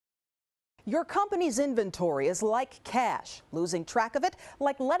Your company's inventory is like cash. Losing track of it,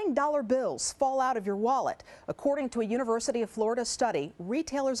 like letting dollar bills fall out of your wallet. According to a University of Florida study,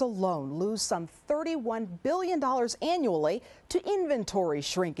 retailers alone lose some $31 billion annually to inventory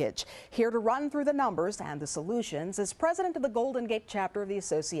shrinkage. Here to run through the numbers and the solutions is president of the Golden Gate chapter of the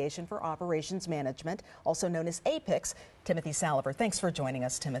Association for Operations Management, also known as APIX, Timothy Saliver. Thanks for joining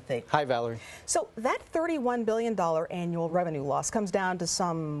us, Timothy. Hi, Valerie. So that $31 billion annual revenue loss comes down to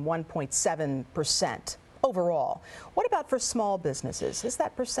some 1.7% overall. What about for small businesses? Is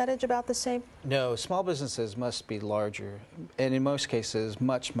that percentage about the same? No, small businesses must be larger, and in most cases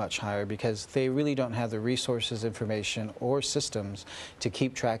much, much higher, because they really don't have the resources, information, or systems to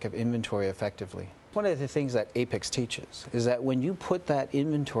keep track of inventory effectively. One of the things that APIX teaches is that when you put that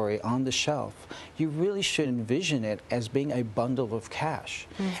inventory on the shelf, you really should envision it as being a bundle of cash.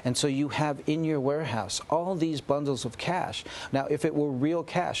 And so you have in your warehouse all these bundles of cash. Now, if it were real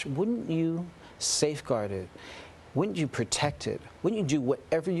cash, wouldn't you safeguard it? Wouldn't you protect it? Wouldn't you do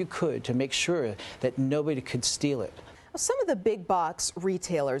whatever you could to make sure that nobody could steal it? Some of the big box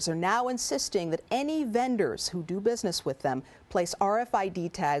retailers are now insisting that any vendors who do business with them place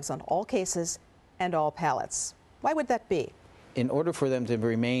RFID tags on all cases and all pallets. Why would that be? In order for them to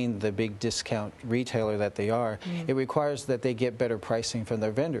remain the big discount retailer that they are, it requires that they get better pricing from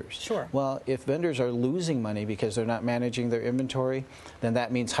their vendors. Sure. Well, if vendors are losing money because they're not managing their inventory, then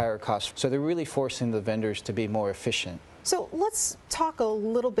that means higher costs. So they're really forcing the vendors to be more efficient. So let's talk a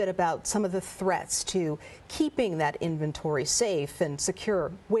little bit about some of the threats to keeping that inventory safe and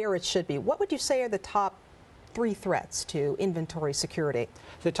secure where it should be. What would you say are the top 3 threats to inventory security?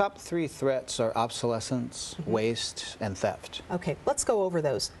 The top 3 threats are obsolescence, waste, and theft. Okay, let's go over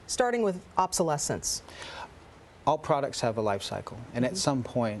those, starting with obsolescence. All products have a life cycle, and at some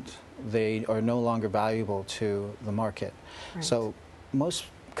point they are no longer valuable to the market. Right. So most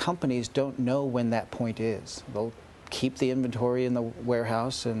companies don't know when that point is. They'll keep the inventory in the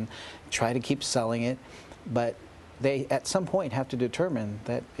warehouse and try to keep selling it, but they at some point have to determine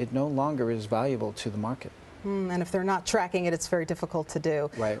that it no longer is valuable to the market. And if they're not tracking it, it's very difficult to do.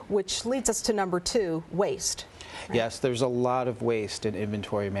 Right. Which leads us to number 2, waste. Right. Yes, there's a lot of waste in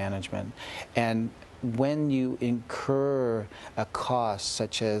inventory management. And when you incur a cost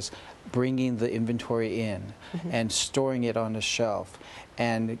such as bringing the inventory in and storing it on the shelf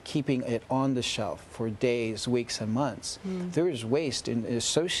and keeping it on the shelf for days, weeks, and months, there is waste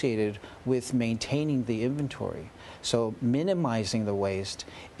associated with maintaining the inventory. So minimizing the waste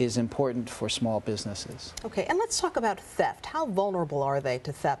is important for small businesses. Okay, and let's talk about theft. How vulnerable are they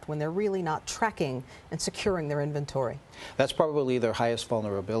to theft when they're really not tracking and securing their inventory? That's probably their highest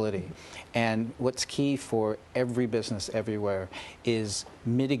vulnerability. And what's key for every business everywhere is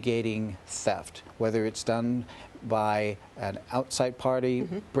mitigating theft, whether it's done by an outside party,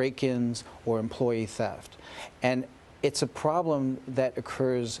 break-ins, or employee theft. And it's a problem that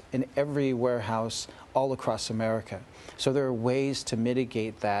occurs in every warehouse all across America. So there are ways to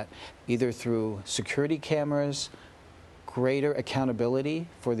mitigate that, either through security cameras, greater accountability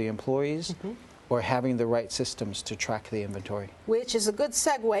for the employees, or having the right systems to track the inventory. Which is a good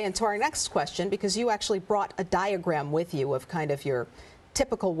segue into our next question, because you actually brought a diagram with you of kind of your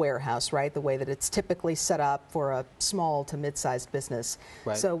typical warehouse, right? The way that it's typically set up for a small to mid-sized business.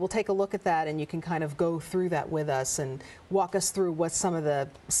 Right. So we'll take a look at that, and you can kind of go through that with us and walk us through what some of the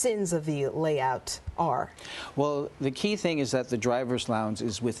sins of the layout are. Well, the key thing is that the driver's lounge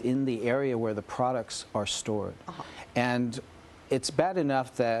is within the area where the products are stored. And it's bad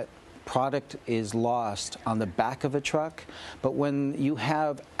enough that product is lost on the back of a truck, but when you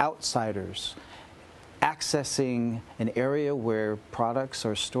have outsiders accessing an area where products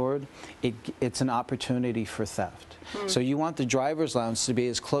are stored, it's an opportunity for theft. So you want the driver's lounge to be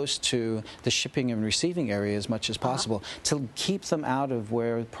as close to the shipping and receiving area as much as possible to keep them out of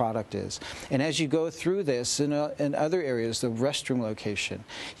where the product is. And as you go through this in other areas, the restroom location,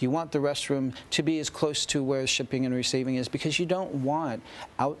 you want the restroom to be as close to where shipping and receiving is, because you don't want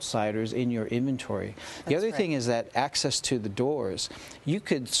outsiders in your inventory. The other thing is that access to the doors. You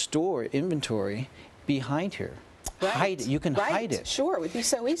could store inventory behind here. Right. Hide it. You can hide it. Sure, it would be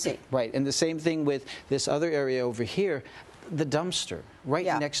so easy. Right, and the same thing with this other area over here, the dumpster, right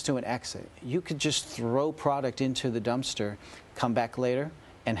next to an exit. You could just throw product into the dumpster, come back later,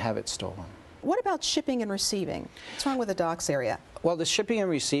 and have it stolen. What about shipping and receiving? What's wrong with the docks area? Well, the shipping and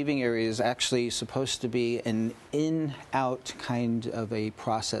receiving area is actually supposed to be an in-out kind of a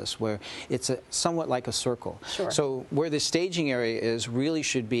process where it's somewhat like a circle. Sure. So where the staging area is really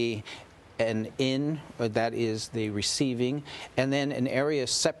should be an in, or that is the receiving, and then an area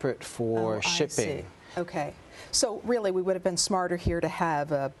separate for shipping. I see. Okay. So really, we would have been smarter here to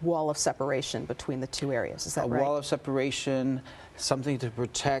have a wall of separation between the two areas. Is that right? A wall of separation, something to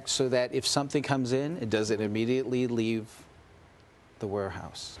protect so that if something comes in, it doesn't immediately leave the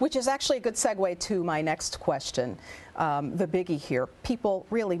warehouse. Which is actually a good segue to my next question, the biggie here. People,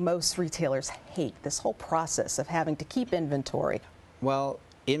 really most retailers, hate this whole process of having to keep inventory. Well,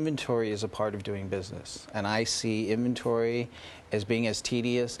 inventory is a part of doing business, and I see inventory as being as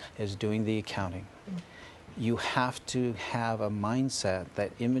tedious as doing the accounting. You have to have a mindset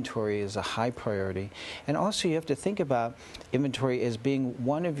that inventory is a high priority, and also you have to think about inventory as being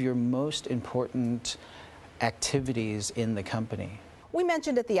one of your most important activities in the company. We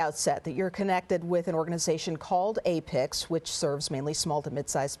mentioned at the outset that you're connected with an organization called APIX, which serves mainly small to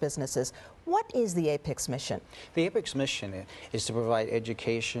mid-sized businesses. What is the APIX mission? The APIX mission is to provide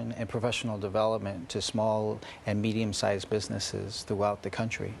education and professional development to small and medium-sized businesses throughout the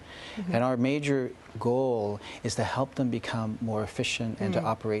country. And our major goal is to help them become more efficient and to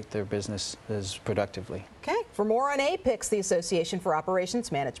operate their businesses productively. Okay. For more on APIX, the Association for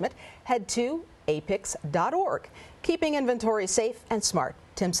Operations Management, head to apix.org. Keeping inventory safe and smart.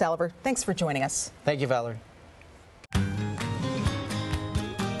 Tim Saliver, thanks for joining us. Thank you, Valerie.